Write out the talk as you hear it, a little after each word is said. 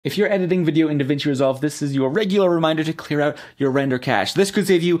If you're editing video in DaVinci Resolve, this is your regular reminder to clear out your render cache. This could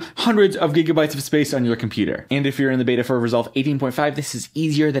save you hundreds of gigabytes of space on your computer. And if you're in the beta for Resolve 18.5, this is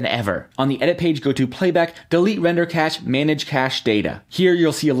easier than ever. On the edit page, go to Playback, Delete Render Cache, Manage Cache Data. Here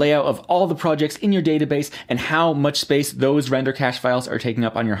you'll see a layout of all the projects in your database and how much space those render cache files are taking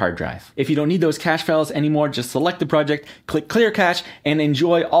up on your hard drive. If you don't need those cache files anymore, just select the project, click Clear Cache, and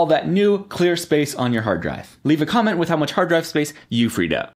enjoy all that new clear space on your hard drive. Leave a comment with how much hard drive space you freed up.